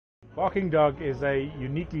Barking Dog is a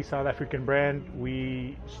uniquely South African brand.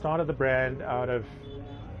 We started the brand out of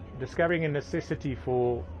discovering a necessity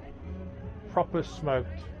for proper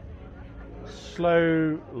smoked,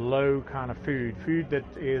 slow, low kind of food that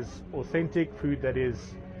is authentic, food that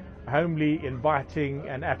is homely, inviting,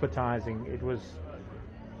 and appetizing.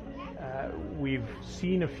 We've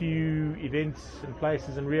seen a few events and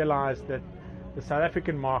places and realized that the South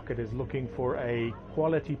African market is looking for a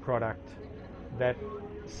quality product that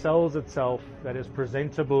sells itself, that is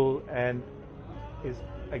presentable and is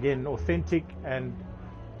again authentic and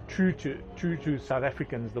true to South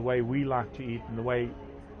Africans, the way we like to eat and the way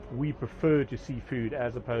we prefer to see food,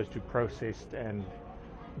 as opposed to processed and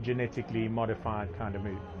genetically modified kind of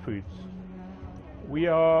foods. We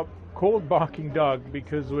are called Barking Dog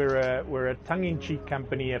because we're a tongue-in-cheek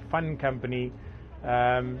company, a fun company.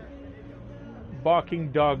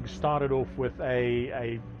 Barking Dog started off with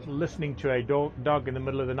a listening to a dog in the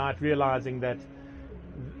middle of the night, realizing that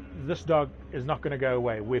this dog is not going to go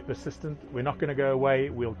away. We're persistent. We're not going to go away.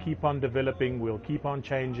 We'll keep on developing. We'll keep on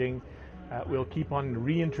changing. We'll keep on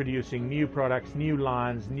reintroducing new products, new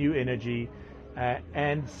lines, new energy.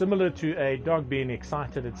 And similar to a dog being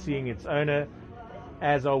excited at seeing its owner,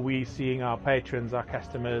 as are we seeing our patrons, our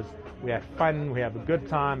customers. We have fun. We have a good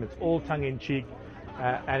time. It's all tongue-in-cheek.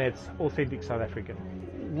 And it's authentic South African.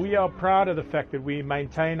 We are proud of the fact that we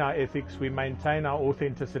maintain our ethics, we maintain our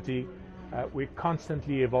authenticity, we're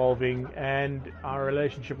constantly evolving, and our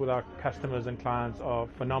relationship with our customers and clients are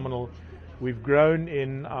phenomenal. We've grown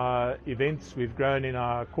in our events, we've grown in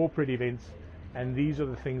our corporate events, and these are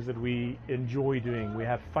the things that we enjoy doing. We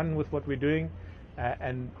have fun with what we're doing,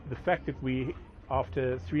 and the fact that we,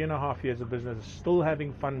 after 3.5 years of business, are still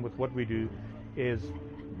having fun with what we do is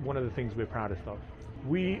one of the things we're proudest of.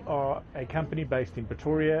 We are a company based in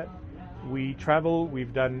Pretoria. We travel,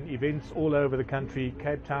 we've done events all over the country,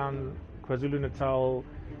 Cape Town, KwaZulu-Natal,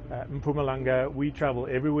 Mpumalanga. We travel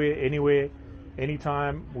everywhere, anywhere,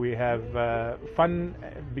 anytime. We have fun.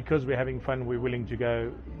 Because we're having fun, we're willing to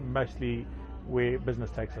go mostly where business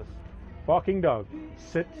takes us. Barking Dog,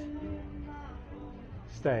 sit,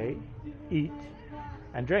 stay, eat,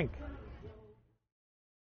 and drink.